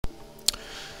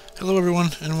Hello everyone,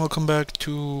 and welcome back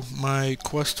to my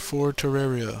quest for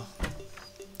Terraria.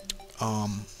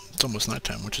 It's almost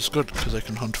nighttime, which is good, because I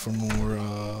can hunt for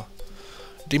more,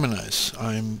 demon eyes.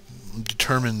 I'm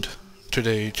determined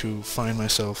today to find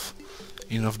myself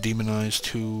enough demon eyes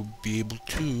to be able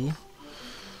to,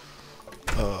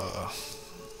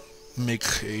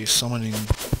 make a summoning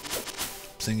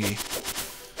thingy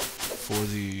for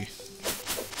the,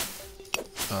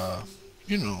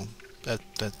 you know, that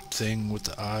thing with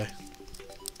the eye.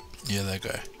 Yeah, that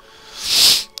guy.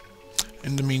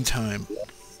 In the meantime,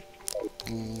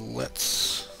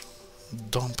 let's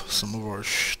dump some of our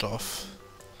stuff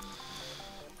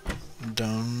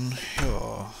down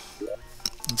here.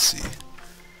 Let's see.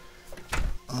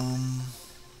 I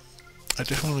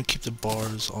definitely want to keep the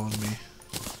bars on me.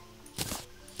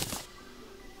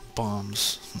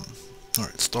 Bombs.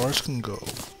 Alright, stars can go.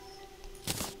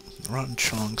 Rotten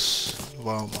chunks,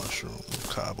 wild mushroom,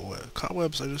 cobweb.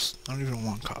 Cobwebs, I don't even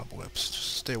want cobwebs.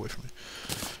 Just stay away from me.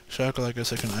 Shackle, I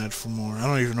guess I can add 4 more. I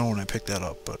don't even know when I picked that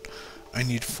up, but I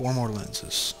need 4 more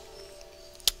lenses.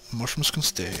 Mushrooms can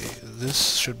stay.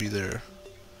 This should be there.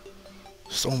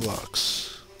 Stone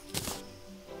blocks.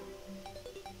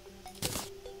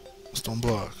 Stone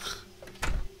block.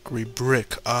 Grey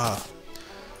brick. Ah.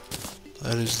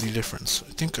 That is the difference.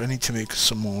 I think I need to make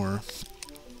some more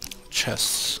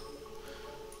chests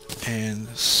and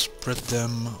spread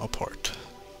them apart.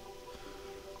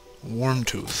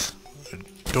 Wormtooth. I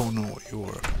don't know what you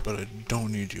are, but I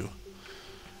don't need you.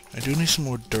 I do need some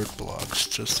more dirt blocks,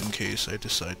 just in case I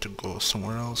decide to go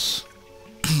somewhere else.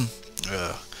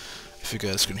 If you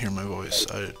guys can hear my voice,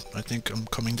 I think I'm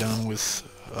coming down with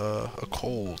a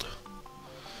cold.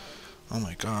 Oh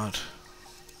my god.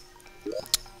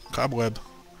 Cobweb.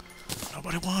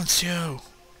 Nobody wants you.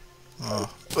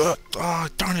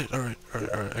 Darn it. Alright,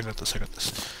 I got this.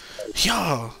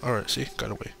 Yeah! Alright, see?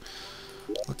 Got away.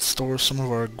 Let's store some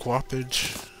of our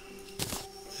guapage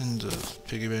in the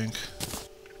piggy bank.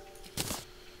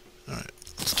 Alright,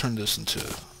 let's turn this into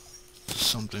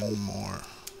something more.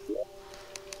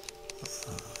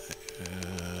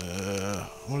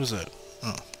 What is that?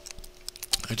 Oh.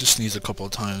 I just sneezed a couple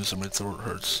of times and my throat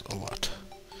hurts a lot.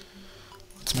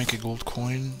 Let's make a gold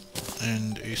coin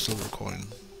and a silver coin.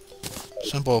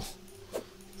 Simple.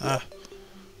 Now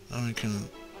we can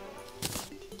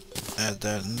add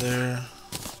that in there.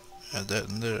 Add that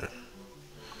in there.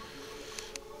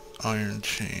 Iron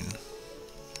chain.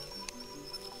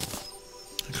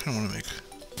 I kinda wanna make...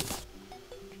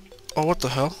 Oh, what the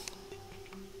hell?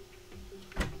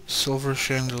 Silver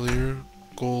chandelier,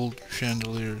 gold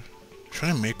chandelier. Should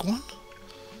I make one?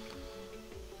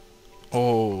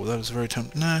 Oh, that is very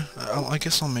tempting. Nah, I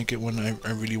guess I'll make it when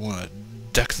I really want to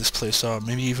deck this place out.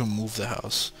 Maybe even move the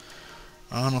house.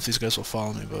 I don't know if these guys will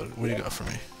follow me, but what do you got for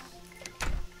me?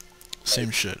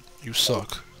 Same shit. You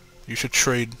suck. You should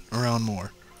trade around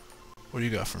more. What do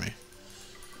you got for me?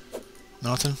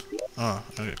 Nothing? Oh,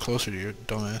 I get closer to you,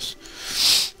 dumbass.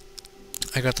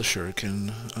 I got the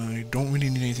shuriken. I don't really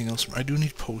need anything else. I do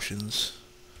need potions.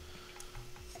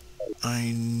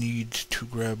 I need to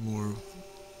grab more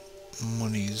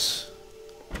monies.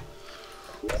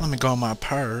 Let me go in my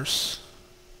purse.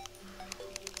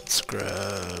 Let's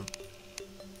grab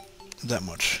that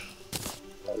much.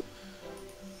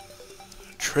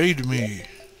 Trade me.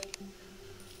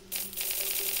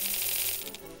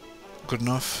 Good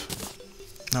enough.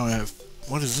 Now I have...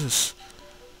 What is this?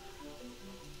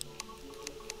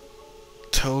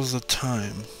 Tells the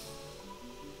time.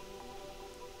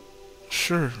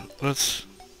 Sure, let's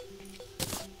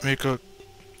make a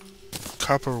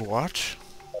copper watch.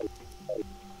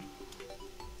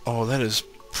 Oh, that is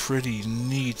pretty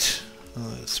neat.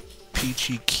 Oh, that's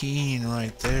peachy keen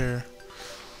right there.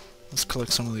 Let's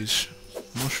collect some of these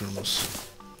mushrooms.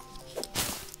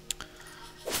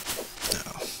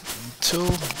 Now, until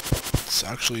it's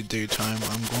actually daytime,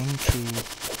 I'm going to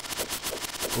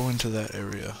go into that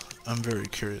area. I'm very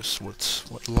curious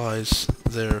what lies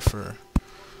there for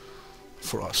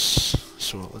us.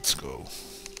 So let's go.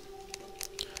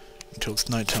 Until it's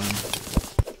nighttime.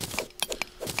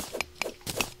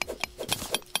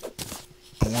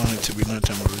 I want it to be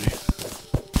nighttime already.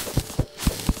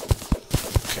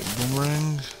 Okay,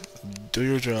 boomerang, do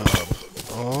your job.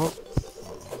 Oh,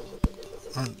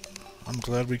 I'm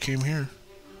glad we came here.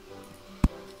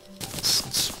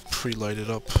 Let's pre-light it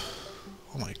up.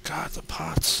 Oh my god, the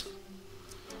pots.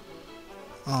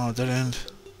 Oh, dead end.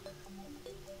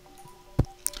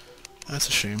 That's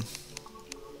a shame.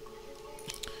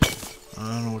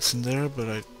 I don't know what's in there, but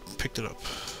I picked it up.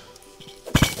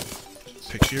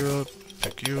 Pick you up,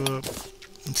 pick you up.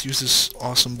 Let's use this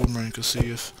awesome boomerang to see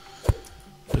if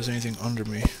there's anything under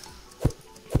me.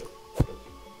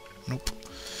 Nope.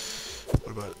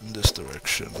 What about in this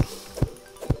direction?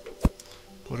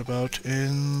 What about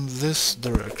in this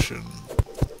direction?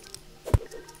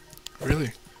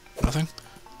 Really? Nothing?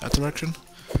 That direction?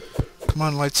 Come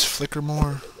on, lights, flicker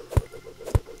more.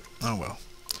 Oh well.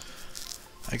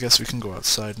 I guess we can go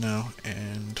outside now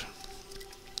and...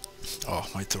 Oh,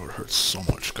 my throat hurts so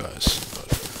much, guys.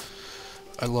 But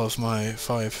I love my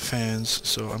 5 fans,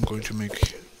 so I'm going to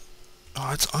make...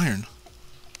 Oh, it's iron.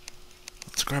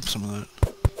 Let's grab some of that.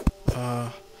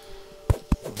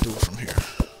 We'll do it from here.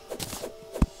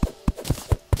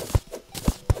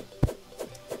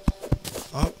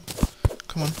 Oh,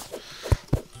 come on.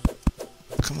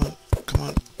 Come on, come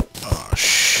on. Oh,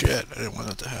 shit. I didn't want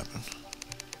that to happen.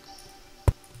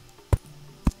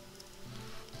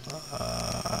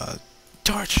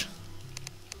 Torch!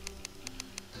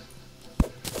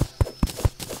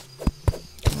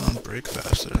 Come on, break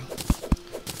faster.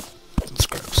 Let's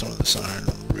grab some of this iron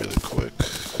really quick.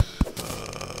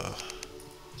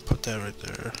 Put that right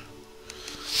there.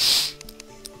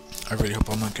 I really hope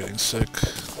I'm not getting sick.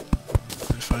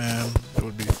 If I am, it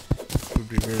would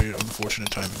be very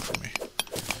unfortunate timing for me.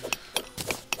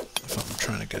 If I'm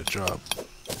trying to get a job.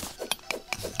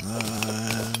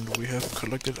 And we have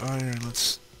collected iron.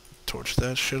 Let's torch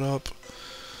that shit up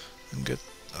and get...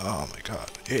 Oh my god.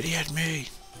 Idiot me!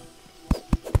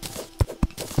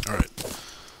 Alright.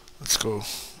 Let's go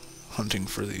hunting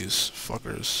for these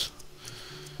fuckers.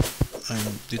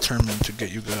 I'm determined to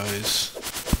get you guys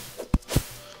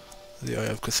the Eye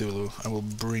of Cthulhu. I will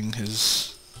bring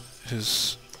his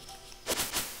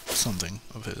something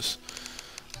of his.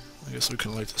 I guess we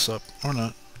can light this up. Or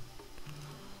not.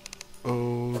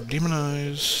 Oh, demon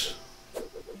eyes.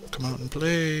 Come out and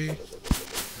play.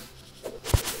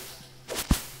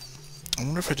 I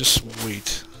wonder if I just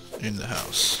wait in the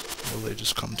house. Will they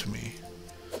just come to me?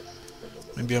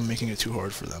 Maybe I'm making it too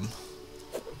hard for them.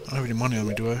 I don't have any money on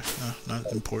me, do I?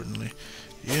 Not importantly.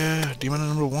 Yeah, demon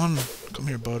number 1. Come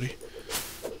here, buddy.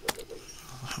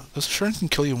 Does shrine can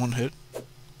kill you in 1 hit?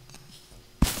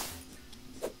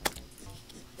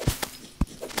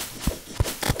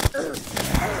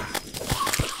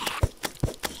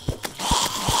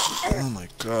 Oh my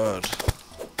god.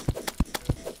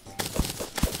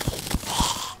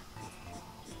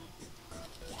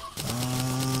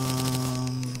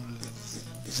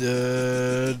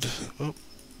 Dead. Oh,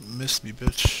 missed me,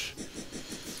 bitch.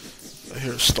 I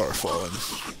hear a star falling.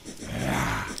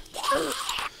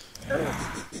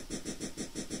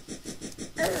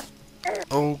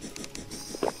 Oh.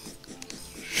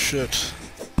 Shit.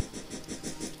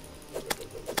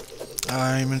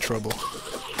 I'm in trouble.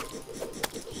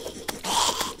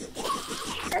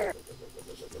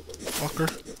 Fucker.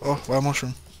 Oh, wild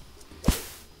mushroom.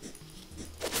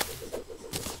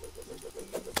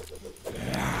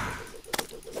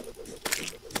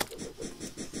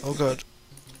 Oh god.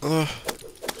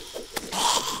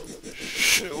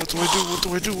 Shit, what do I do? What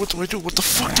do I do? What do I do? What the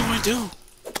fuck do I do?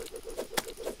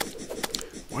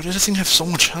 Why does this thing have so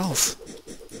much health?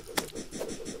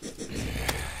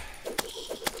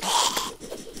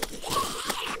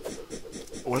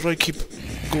 Why do I keep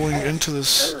going into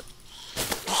this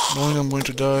knowing I'm going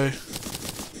to die?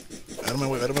 Out of my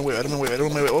way, out of my way, out of my way, out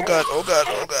of my way. Oh god, oh god,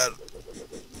 oh god.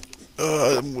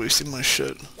 I'm wasting my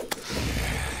shit.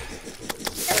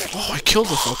 Oh, I killed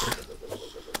the fucker.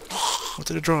 What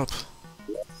did it drop?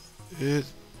 It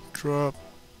dropped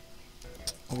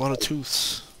a lot of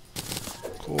tooths.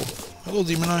 Cool. Hello,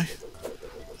 Demon Eye.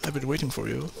 I've been waiting for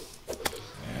you.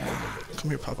 Come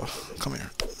here, Papa. Come here.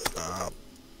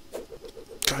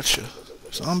 Gotcha.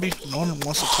 Zombie, no one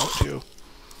wants to talk to you.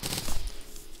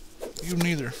 You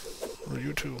neither. Or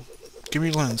you too. Give me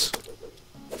a lens.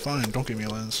 Fine, don't give me a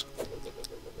lens.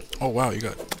 Oh wow, you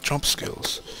got jump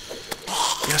skills.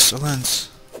 Yes, a lens.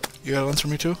 You got a lens for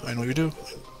me too? I know you do.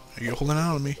 You're holding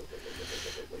out on me.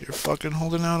 You're fucking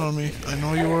holding out on me. I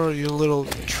know you are, you little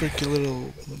tricky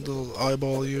little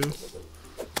eyeball, you.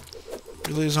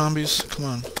 Really, zombies? Come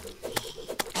on.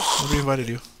 Nobody invited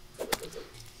you.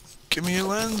 Give me a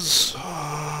lens.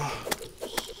 Oh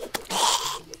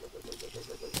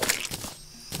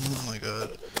my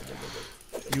god.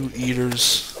 You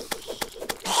eaters.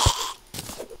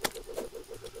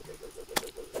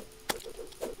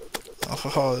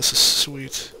 Oh, this is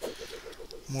sweet.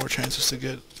 More chances to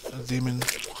get a demon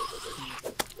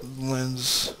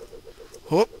lens.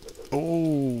 Oh,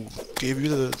 oh, gave you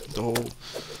the whole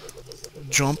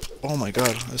jump. Oh my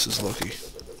god, this is lucky.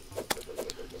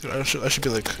 Dude, I should be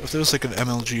like, if there was like an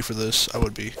MLG for this, I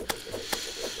would be.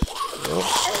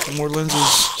 Oh, more lenses,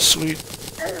 sweet.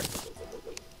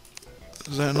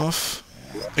 Is that enough?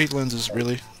 8 lenses,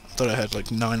 really? I thought I had like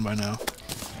 9 by now.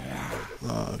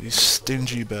 These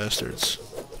stingy bastards.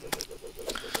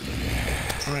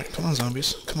 Alright, come on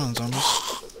zombies. Come on zombies.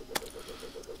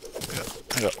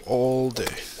 I got all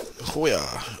day. Oh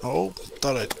yeah. Oh,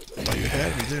 thought you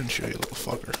had me, didn't you, you little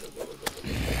fucker?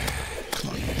 Come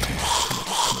on, come on, come on,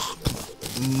 come on,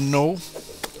 come on. No.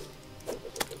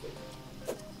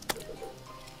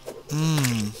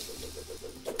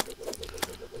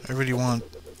 I really want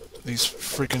these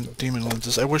freaking demon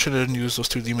lenses. I wish I didn't use those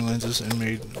 2 demon lenses and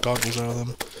made goggles out of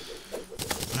them.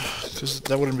 Because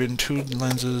that would have been 2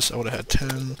 lenses, I would have had 10.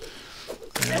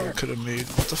 And we could have made...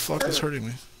 What the fuck is hurting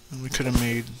me? And we could have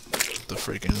made the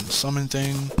freaking summon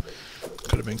thing.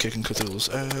 Could have been kicking Cthulhu's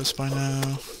ass by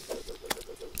now.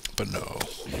 But no.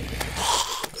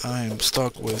 I am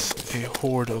stuck with a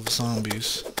horde of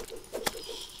zombies.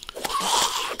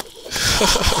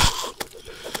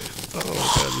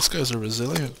 Oh god, these guys are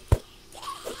resilient.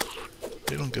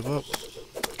 They don't give up.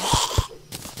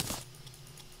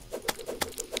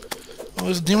 Oh,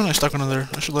 there's a demon eye stuck under there.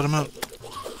 I should let him out.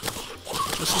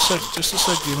 Just a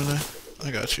sec, demon eye.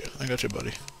 I got you,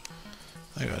 buddy.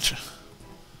 I got you.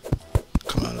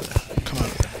 Come out of there. Come out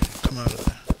of there. Come out of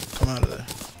there. Come out of there.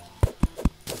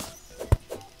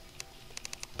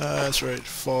 That's right.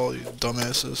 Fall, you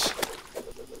dumbasses.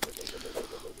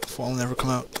 Fall never come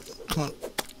out. Come on.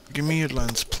 Give me your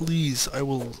lens, please. I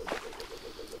will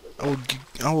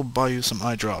buy you some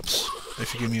eye drops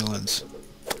if you give me a lens.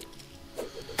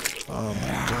 Oh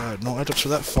my god. No eye drops for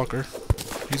that fucker.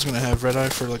 He's gonna have red eye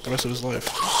for like the rest of his life.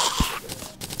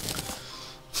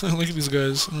 Look at these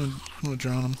guys. I'm gonna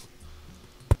drown them.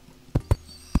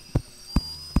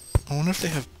 I wonder if they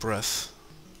have breath.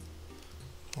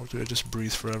 Or do I just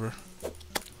breathe forever?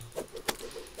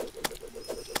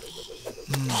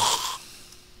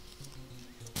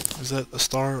 Is that a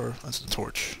star or that's a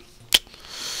torch?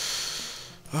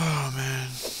 Oh man.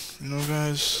 You know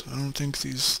guys, I don't think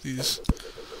these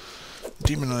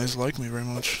demon eyes like me very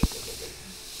much.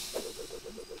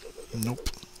 Nope.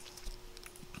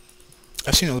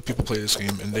 I've seen other people play this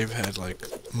game and they've had like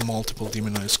multiple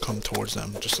demon eyes come towards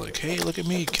them, just like, hey, look at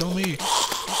me, kill me.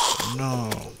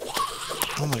 No.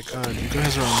 Oh my god, you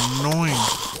guys are annoying.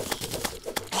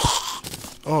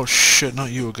 Oh shit,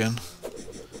 not you again.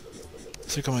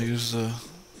 I think I'm gonna use the...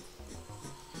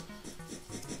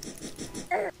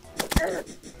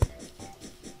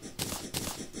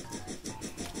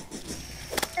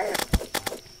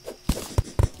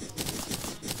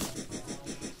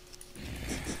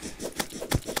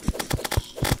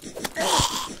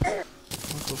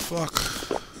 What the fuck?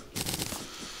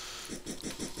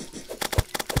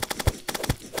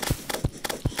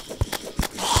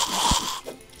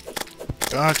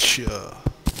 Gotcha.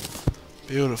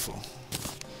 Beautiful.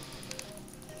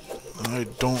 I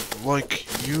don't like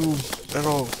you at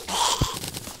all.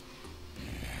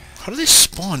 How do they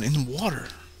spawn in water?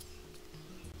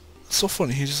 It's so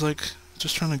funny. He's just like,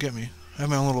 just trying to get me. I have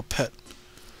my own little pet.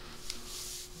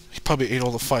 He probably ate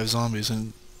all the 5 zombies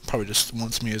and probably just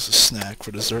wants me as a snack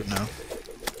for dessert now.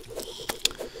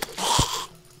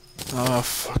 Ah,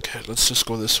 fuck it. Let's just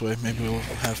go this way. Maybe we'll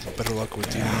have better luck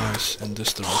with demon eyes in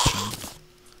this direction.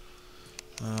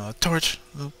 Torch!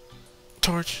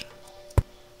 Torch!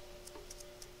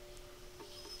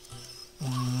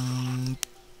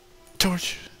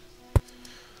 Torch!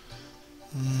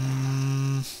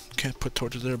 Can't put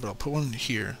torches there, but I'll put one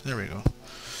here. There we go.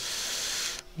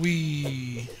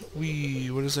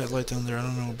 What is that light down there? I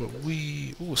don't know, but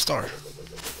ooh, a star.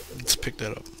 Let's pick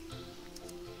that up.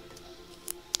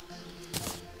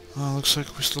 Looks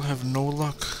like we still have no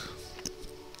luck.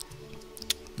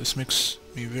 This makes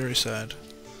me very sad.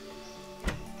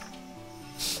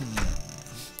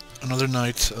 Another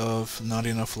night of not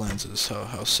enough lenses.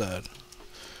 How sad.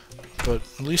 But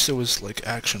at least it was like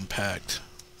action-packed.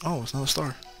 Oh, it's another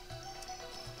star.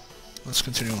 Let's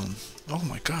continue on. Oh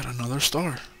my god, another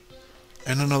star.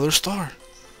 And another star.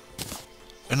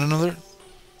 And another...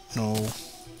 No.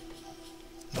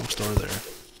 No star there.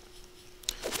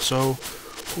 So,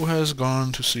 who has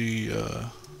gone to see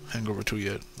Hangover 2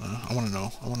 yet? I want to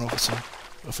know. I want to know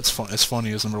if it's as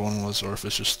funny as number 1 was, or if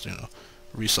it's just, you know,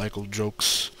 recycled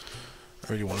jokes.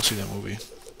 I really want to see that movie.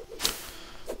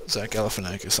 Zach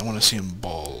Galifianakis. I want to see him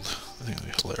bald. I think it'd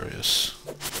be hilarious.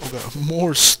 Oh god,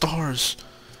 more stars!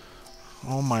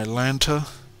 Oh my Lanta.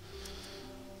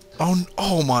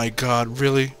 Oh my god,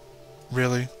 really?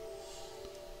 Really?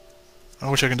 I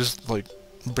wish I could just, like,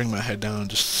 bring my head down and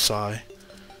just sigh.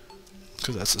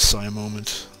 Because that's a sigh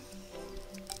moment.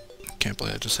 Can't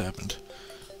believe that just happened.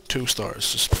 2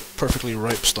 stars. Just perfectly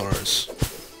ripe stars.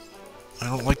 I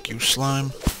don't like you,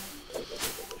 slime.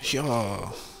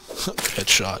 Yeah.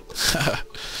 Headshot.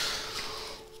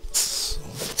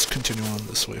 continue on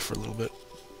this way for a little bit.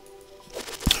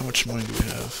 How much money do we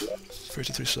have?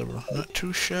 53 silver. Not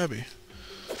too shabby.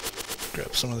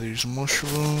 Grab some of these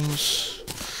mushrooms.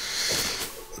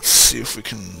 Let's see if we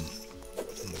can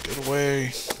get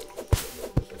away.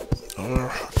 I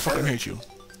fucking hate you.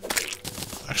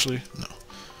 Actually, no.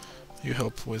 You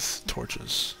help with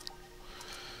torches.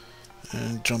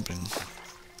 And jumping.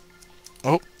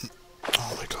 Oh!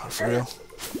 Oh my god, for real?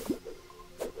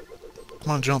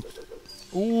 Come on, jump.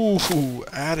 Ooh,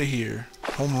 out of here.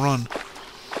 Home run.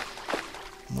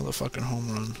 Motherfucking home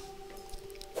run.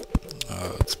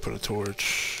 Let's put a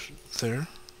torch there.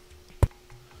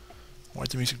 Why'd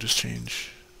the music just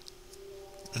change?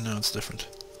 And now it's different.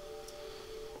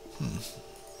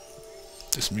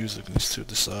 This music needs to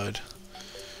decide.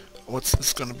 What's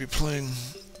this gonna be playing?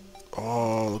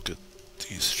 Oh, look at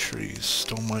these trees.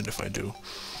 Don't mind if I do.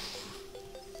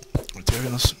 Do we have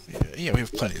enough? Yeah, we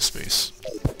have plenty of space.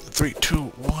 3, 2,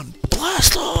 1,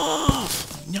 blast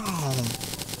off! No,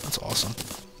 that's awesome.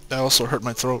 That also hurt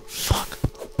my throat. Fuck.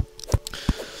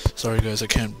 Sorry guys, I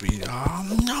can't breathe. Nom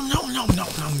nom nom nom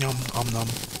nom nom nom.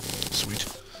 Sweet.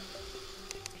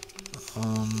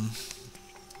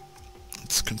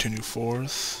 Let's continue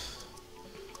forth.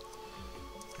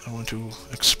 I want to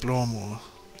explore more.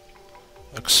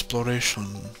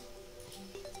 Exploration.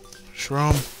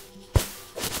 Shroom.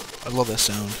 I love that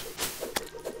sound.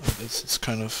 It's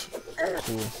kind of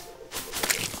cool.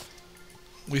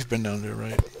 We've been down there,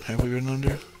 right? Have we been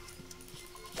under?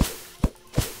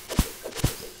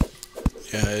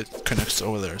 Yeah, it connects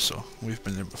over there, so we've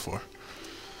been there before.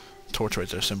 Torch right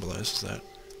there symbolizes that.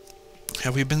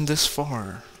 Have we been this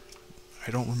far?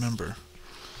 I don't remember.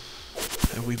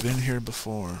 Have we been here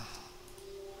before?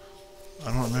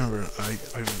 I don't remember.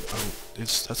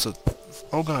 That's a...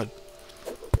 Oh god.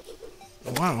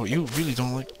 Wow, you really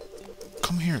don't like...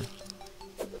 Come here.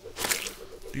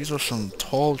 These are some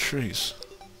tall trees.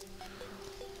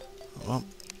 Well,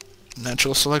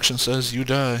 natural selection says you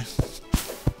die.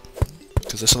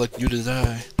 Because I select you to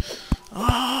die.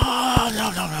 Oh,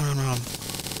 no, no, no, no, no.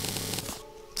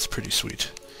 It's pretty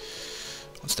sweet.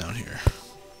 What's down here?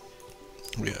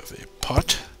 We have a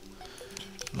pot.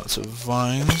 Lots of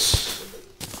vines.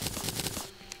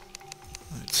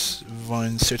 It's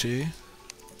Vine City.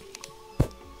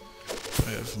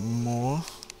 I have more.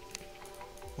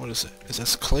 What is it? Is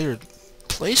that cleared?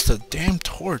 Place the damn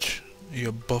torch,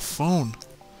 you buffoon.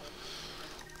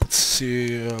 Let's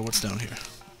see what's down here.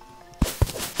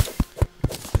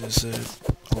 Is it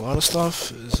a lot of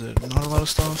stuff? Is it not a lot of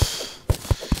stuff?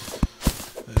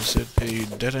 Is it a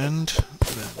dead end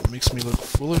that makes me look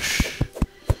foolish?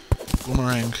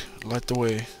 Boomerang, light the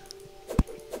way.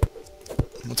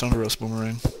 What's under us,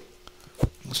 Boomerang?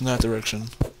 What's in that direction?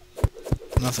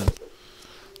 Nothing.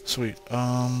 Sweet.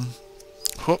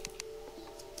 Whoop.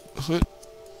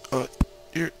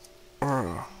 Here.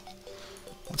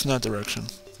 What's in that direction?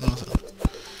 Nothing.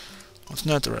 What's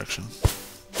in that direction?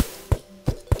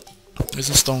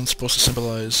 Isn't stone supposed to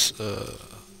symbolize,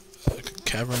 like a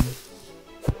cavern?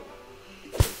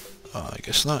 I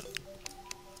guess not.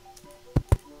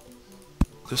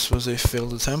 This was a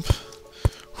failed attempt.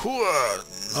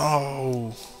 Hooah!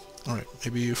 No! Alright,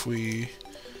 maybe if we...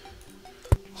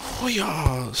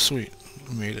 Hoo-yah! Sweet.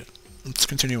 We made it. Let's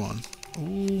continue on.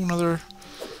 Ooh, another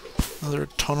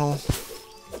tunnel.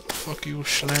 Fuck you,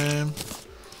 Schlam.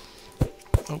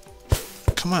 Oh,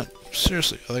 come on.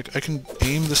 Seriously, like, I can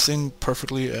aim this thing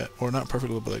perfectly at, or not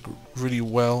perfectly, but like really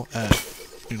well at,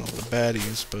 you know, the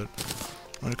baddies, but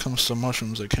when it comes to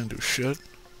mushrooms, I can't do shit.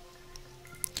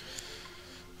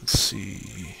 Let's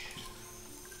see.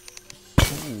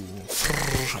 Ooh,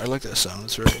 I like that sound.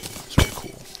 It's very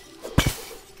cool.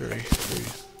 Very.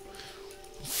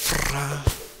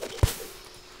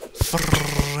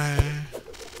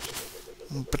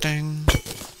 Ba-ding.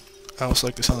 I also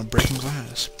like the sound of breaking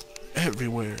glass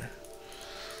everywhere.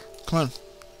 Come on.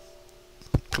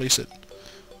 Place it.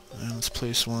 And let's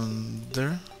place one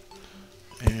there.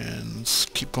 And let's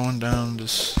keep going down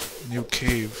this new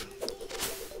cave.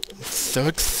 It's so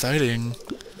exciting.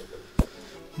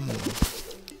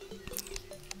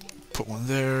 Put one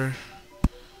there.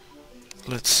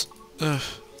 Let's... Oh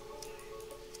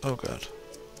god.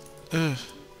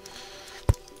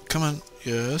 Come on.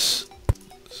 Yes.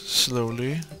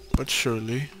 Slowly, but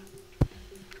surely.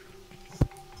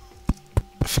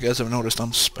 If you guys have noticed,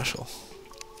 I'm special.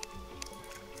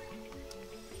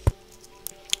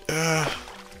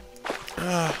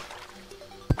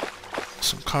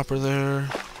 Some copper there.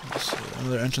 There's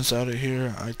another entrance out of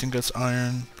here. I think that's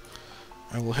iron.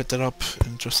 I will hit that up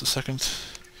in just a second.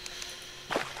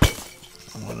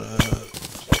 I'm gonna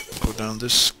go down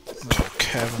this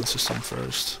cavern system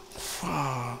first.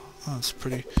 Ah, that's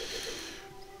pretty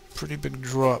big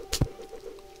drop.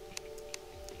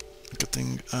 Good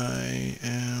thing I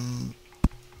am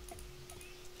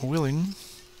willing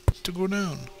to go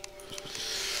down.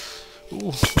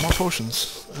 Ooh, more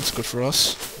potions. That's good for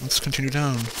us. Let's continue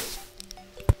down.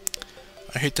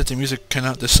 I hate that the music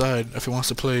cannot decide if it wants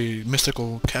to play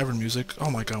mystical cavern music.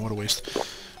 Oh my god, what a waste.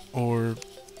 Or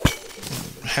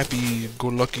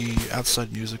happy-go-lucky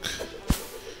outside music.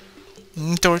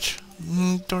 Torch.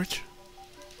 Torch.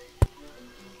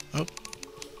 Oh.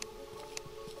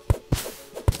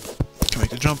 Can make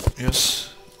the jump.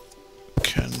 Yes.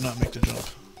 Cannot make the jump.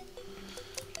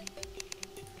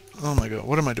 Oh my god,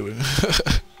 what am I doing?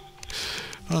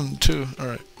 1, 2,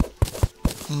 alright.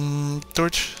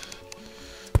 Torch.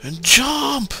 And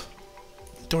jump!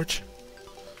 Torch.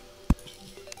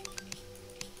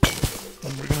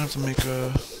 And we're gonna have to make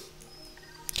a...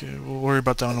 Okay, we'll worry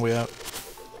about that on the way out.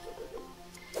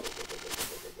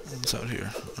 It's out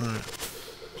here. Alright.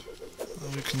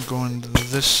 We can go in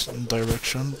this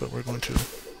direction, but we're going to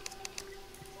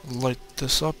light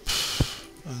this up.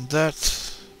 And that.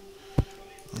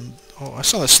 And, oh, I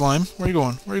saw that slime. Where you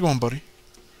going? Where you going, buddy?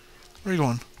 Where you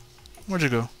going? Where'd you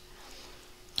go?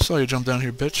 I saw you jump down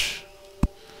here, bitch.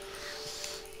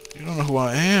 You don't know who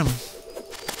I am.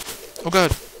 Oh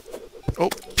god. Oh,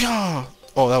 pya!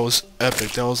 Oh, that was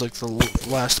epic. That was like the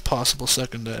last possible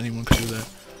second that anyone could do that.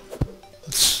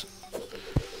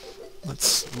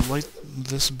 Let's light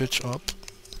this bitch up.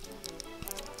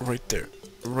 Right there.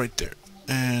 Right there.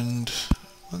 And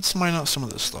let's mine out some of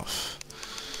this stuff.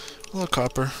 A little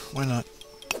copper. Why not?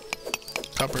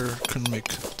 Copper can make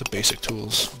the basic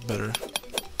tools better.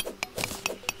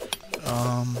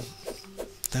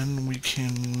 Then we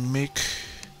can make...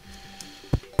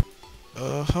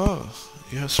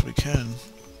 Yes, we can.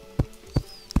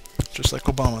 Just like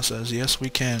Obama says, yes, we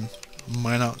can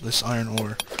mine out this iron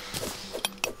ore.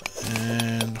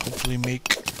 And hopefully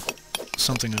make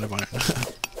something out of iron.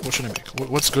 What should I make?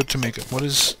 What's good to make it? What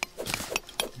is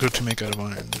good to make out of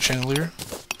iron? The chandelier?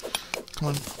 Come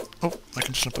on. Oh, I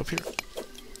can jump up here.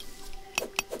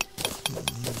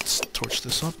 Let's torch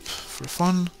this up for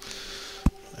fun.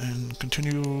 And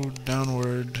continue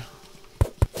downward.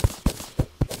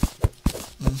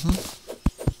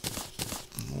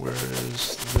 Where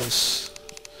is this?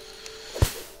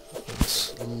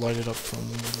 Let's light it up from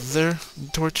there.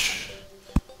 Torch.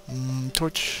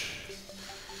 Torch.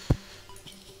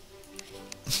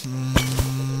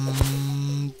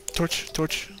 Torch.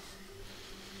 Torch.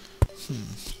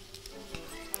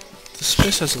 This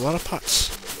place has a lot of pots.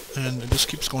 And it just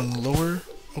keeps going lower.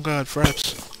 Oh god,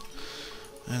 fraps.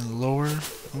 And lower.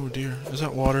 Oh dear. Is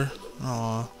that water?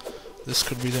 Aw. This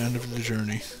could be the end of the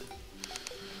journey.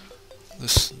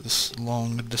 This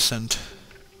long descent.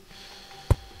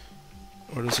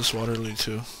 Where does this water lead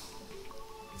to?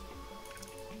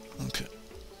 Okay.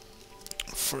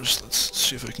 First, let's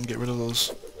see if I can get rid of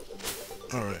those.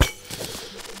 Alright.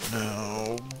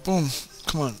 Now, boom.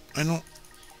 Come on. I don't...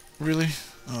 Really?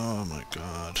 Oh my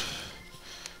god.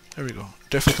 There we go.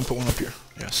 Definitely can put one up here.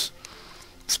 Yes.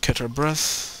 Let's catch our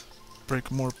breath. Break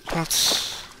more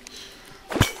pots.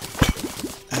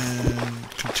 And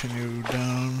continue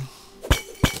down.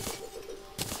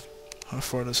 How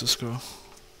far does this go?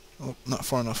 Oh, not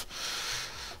far enough.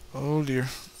 Oh dear.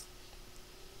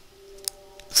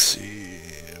 Let's see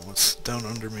what's down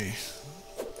under me.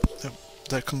 Yep,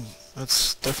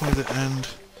 that's definitely the end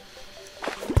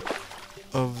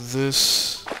of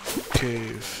this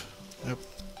cave. Yep.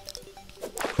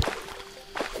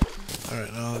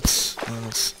 Alright, now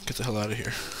let's get the hell out of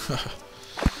here.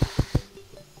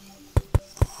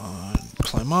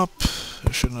 Climb up.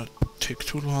 It should not take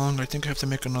too long. I think I have to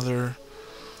make another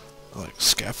like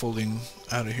scaffolding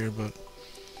out of here, but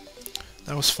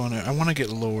that was fun. I want to get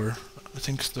lower. I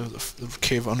think the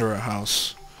cave under our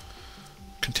house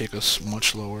can take us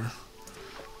much lower.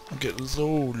 I'll get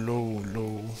low.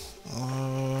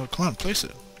 Come on, place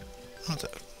it. Not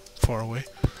that far away.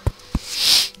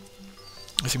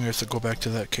 I think we have to go back to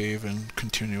that cave and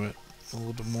continue it a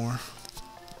little bit more.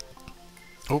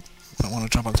 Oh, I want to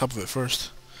jump on top of it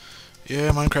first.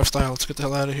 Yeah, Minecraft style. Let's get the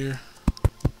hell out of here.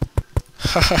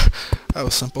 Haha, that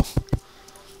was simple.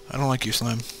 I don't like you,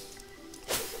 slime.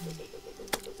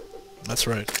 That's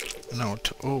right. Now,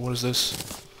 oh, what is this?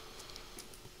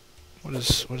 What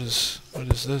is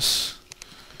this?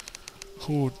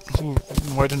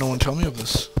 Why did no one tell me of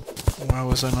this? Why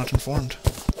was I not informed?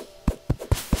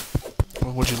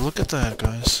 Well, would you look at that,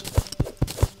 guys?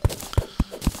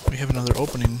 We have another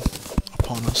opening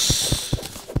upon us.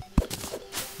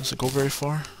 Does it go very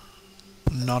far?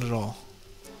 Not at all.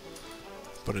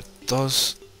 But it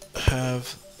does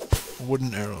have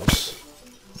Wooden arrows.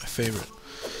 My favorite.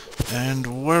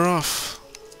 And we're off!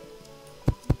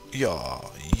 Yeah,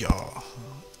 yeah.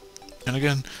 And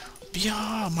again,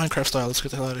 yeah, Minecraft style, let's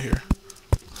get the hell out of here.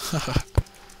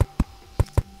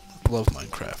 Love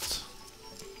Minecraft.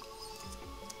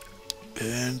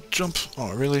 And jump.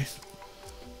 Oh, really?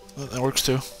 That works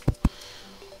too.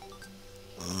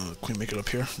 Can we make it up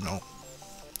here? No.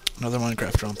 Another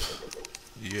Minecraft jump.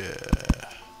 Yeah.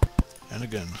 And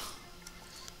again.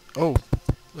 Oh,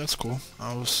 that's cool.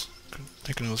 I was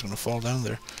thinking I was going to fall down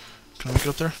there. Can I make it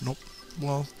up there? Nope.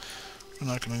 Well, I'm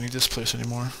not going to need this place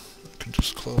anymore. I can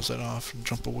just close that off and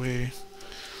jump away.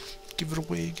 Give it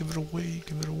away, give it away,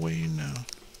 give it away now.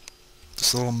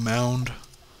 This little mound.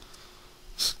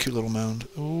 This cute little mound.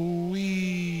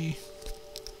 Ooh-wee.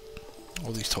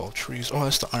 All these tall trees. Oh,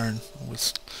 that's the iron.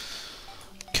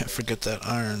 Can't forget that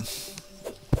iron.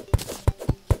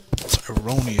 It's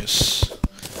erroneous.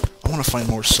 I want to find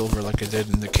more silver like I did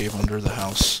in the cave under the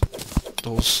house.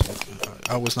 Those...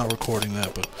 I was not recording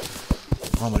that, but...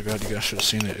 Oh my god, you guys should have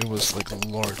seen it. It was like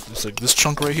large. It's like this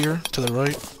chunk right here, to the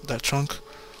right. That chunk.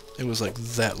 It was like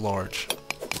that large.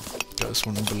 You guys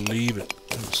wouldn't believe it.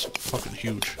 It was fucking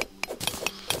huge.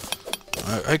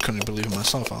 I couldn't believe it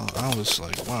myself. I was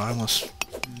like, wow, I must...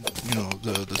 You know,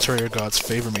 the Terraria gods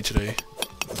favor me today.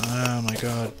 Oh my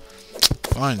god.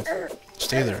 Fine.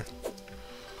 Stay there.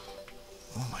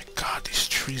 Oh my god, these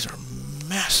trees are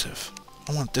massive.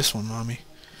 I want this one, mommy.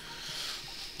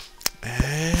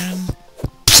 And...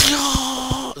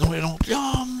 Wait, no.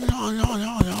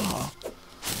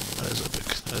 That is epic.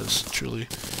 That is truly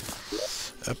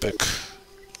epic.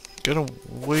 Get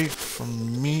away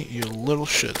from me, you little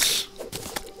shits.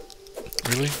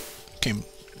 Really? Came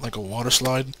like a water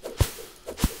slide?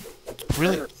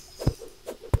 Really?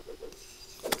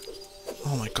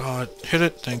 Oh my god. Hit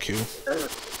it. Thank you.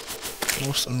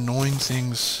 Most annoying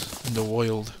things in the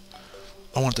world.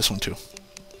 I want this one too.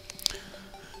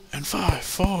 And 5,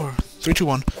 4, 3, 2,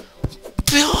 1.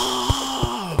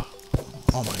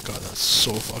 Oh my god, that's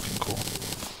so fucking cool.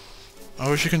 I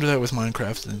wish you can do that with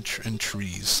Minecraft and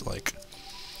trees. Like,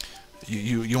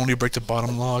 you only break the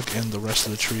bottom log and the rest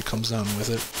of the tree comes down with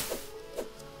it.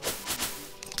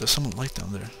 There's some light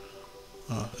down there.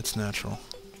 Oh, it's natural.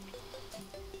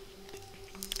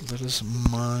 Let us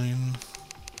mine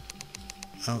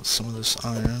out some of this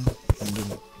iron and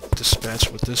then dispatch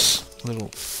with this little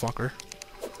fucker.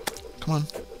 Come on.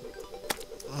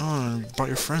 Oh, you brought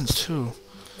your friends too.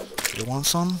 You want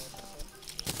some?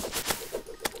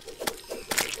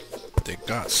 They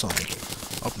got some.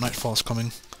 Oh, nightfall's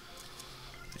coming.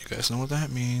 You guys know what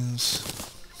that means.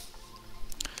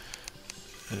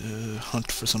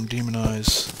 Hunt for some demon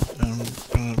eyes. And I'm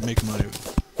gonna make my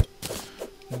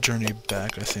journey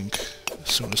back, I think,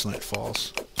 as soon as night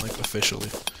falls. Like, officially.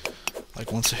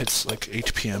 Like, once it hits, like,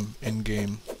 8 PM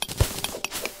in-game,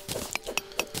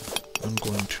 I'm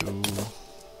going to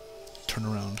turn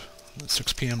around. It's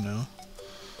 6 PM now.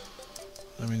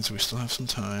 That means we still have some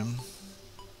time.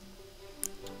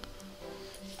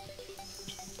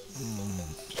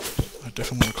 I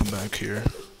definitely want to come back here.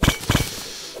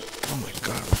 Oh my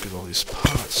god, look at all these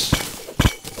pots.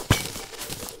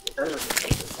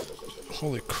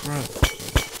 Holy crap.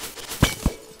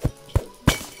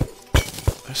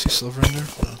 I see silver in there?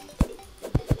 No.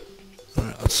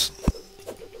 Alright, let's...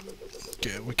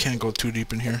 Okay, we can't go too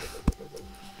deep in here.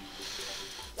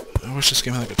 I wish this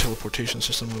game had like a teleportation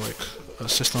system, or like a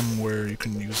system where you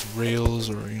can use rails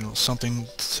or, you know, something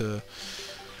to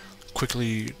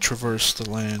quickly traverse the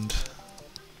land.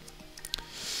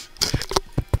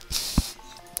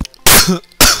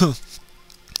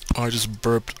 Oh, I just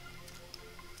burped.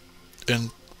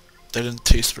 And that didn't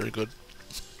taste very good.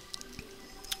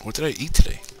 What did I eat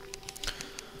today?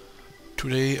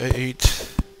 Today I ate...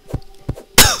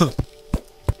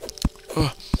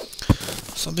 oh,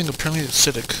 something apparently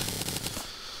acidic.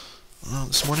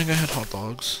 This morning I had hot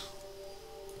dogs.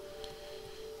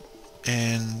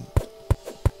 And...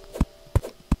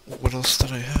 what else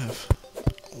did I have?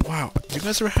 Wow, do you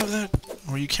guys ever have that?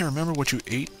 Where you can't remember what you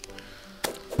ate?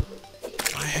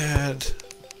 I had...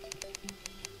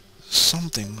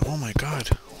 something. Oh my god.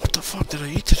 What the fuck did I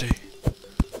eat today?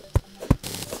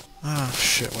 Ah,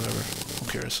 shit, whatever. Who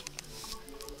cares?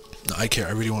 No, I care.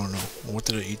 I really want to know. What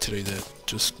did I eat today that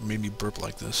just made me burp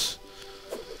like this?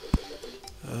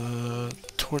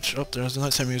 Torch up. There's the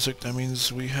nighttime music. That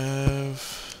means we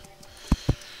have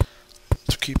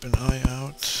to keep an eye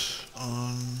out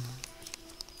on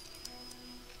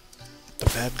the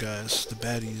bad guys, the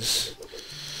baddies.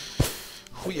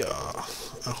 Hoo-yah.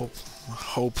 I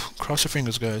hope. Cross your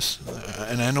fingers, guys.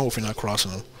 And I know if you're not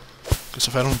crossing them. Because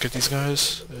if I don't get these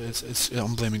guys,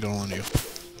 I'm blaming it all on you.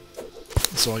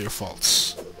 It's all your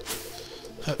faults.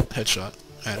 Headshot.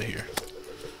 Out of here.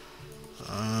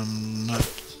 I'm not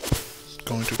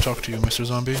going to talk to you, Mr.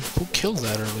 Zombie. Who killed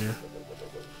that earlier?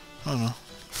 I don't know.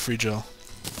 Free gel.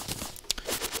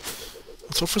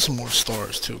 Let's look for some more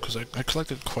stars, too, because I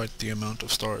collected quite the amount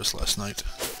of stars last night.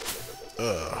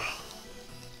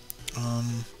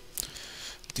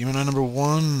 Demon Eye number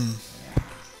 1.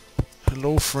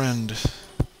 Hello, friend.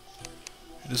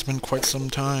 It has been quite some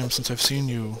time since I've seen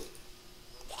you.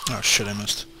 Ah, shit, I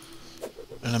missed.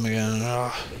 And then again.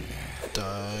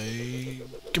 Die.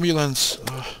 Give me your lens.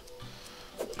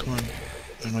 Come on.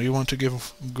 I know you want to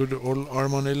give good old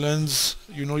arm on a lens.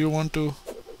 You know you want to.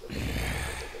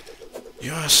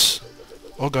 Yes.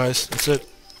 Oh, guys, that's it.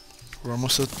 We're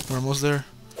almost there.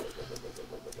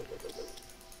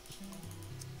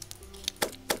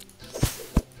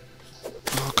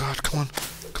 Oh God, come on,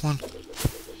 come on.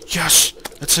 Yes,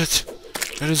 that's it.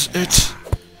 That is it.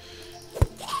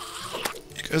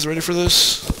 You guys ready for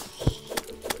this?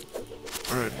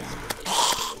 All right.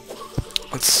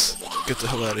 Let's get the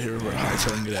hell out of here. We're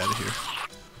hightailing it out of here.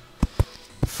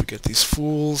 Forget these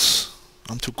fools.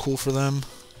 I'm too cool for them.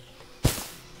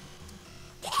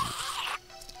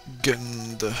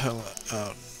 Getting the hell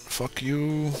out. Fuck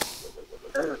you.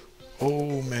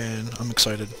 Oh man, I'm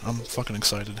excited. I'm fucking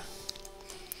excited.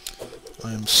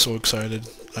 I am so excited.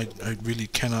 I really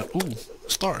cannot. Ooh,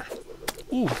 star.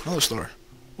 Ooh, another star.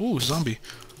 Ooh, zombie.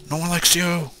 No one likes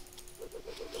you.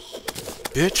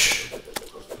 Bitch.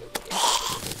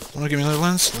 Wanna give me another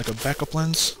lens? Like a backup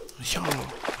lens? Yo.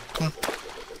 Come on.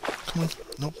 Come on.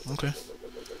 Nope, okay.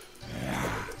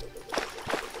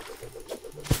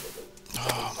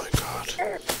 Oh my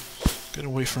god. Get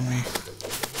away from me.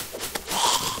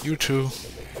 You too.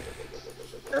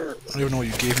 I don't even know what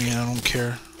you gave me and I don't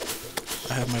care.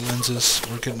 I have my lenses.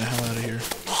 We're getting the hell out of here.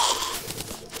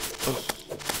 Oh,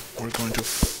 we're going to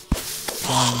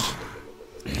find...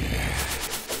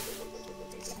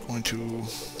 Going to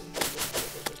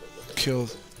kill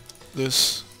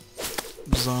this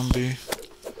zombie.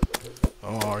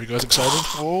 Oh, are you guys excited?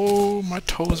 Oh, my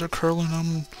toes are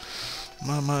curling.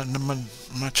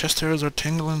 My chest hairs are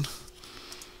tingling.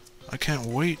 I can't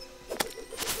wait.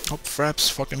 Oh, Frap's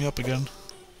fucking me up again.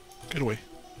 Get away.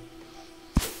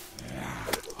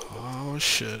 Oh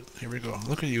shit! Here we go.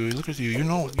 Look at you! Look at you! You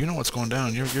know what's going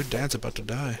down. Your dad's about to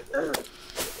die.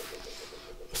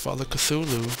 Father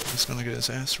Cthulhu is gonna get his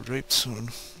ass raped soon.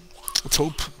 Let's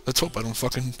hope. Let's hope I don't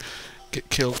fucking get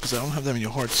killed because I don't have that many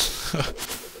hearts.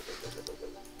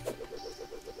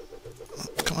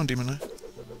 Come on, Demon Eye.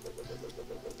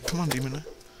 Come on, Demon Eye.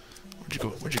 Where'd you go?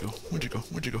 Where'd you go? Where'd you go?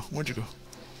 Where'd you go? Where'd you go?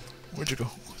 Where'd you go?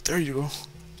 There you go.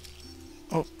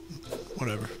 Oh,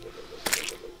 whatever.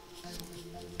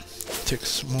 Take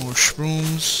some more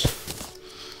shrooms.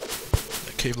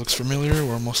 That cave looks familiar.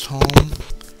 We're almost home.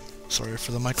 Sorry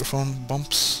for the microphone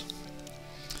bumps.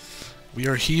 We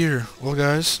are here. Well,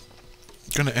 guys,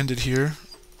 gonna end it here.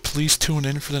 Please tune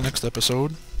in for the next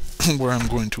episode, where I'm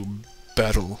going to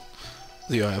battle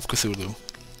the Eye of Cthulhu.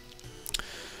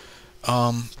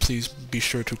 Please be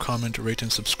sure to comment, rate,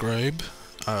 and subscribe.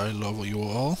 I love you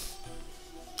all.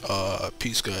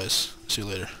 Peace, guys. See you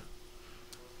later.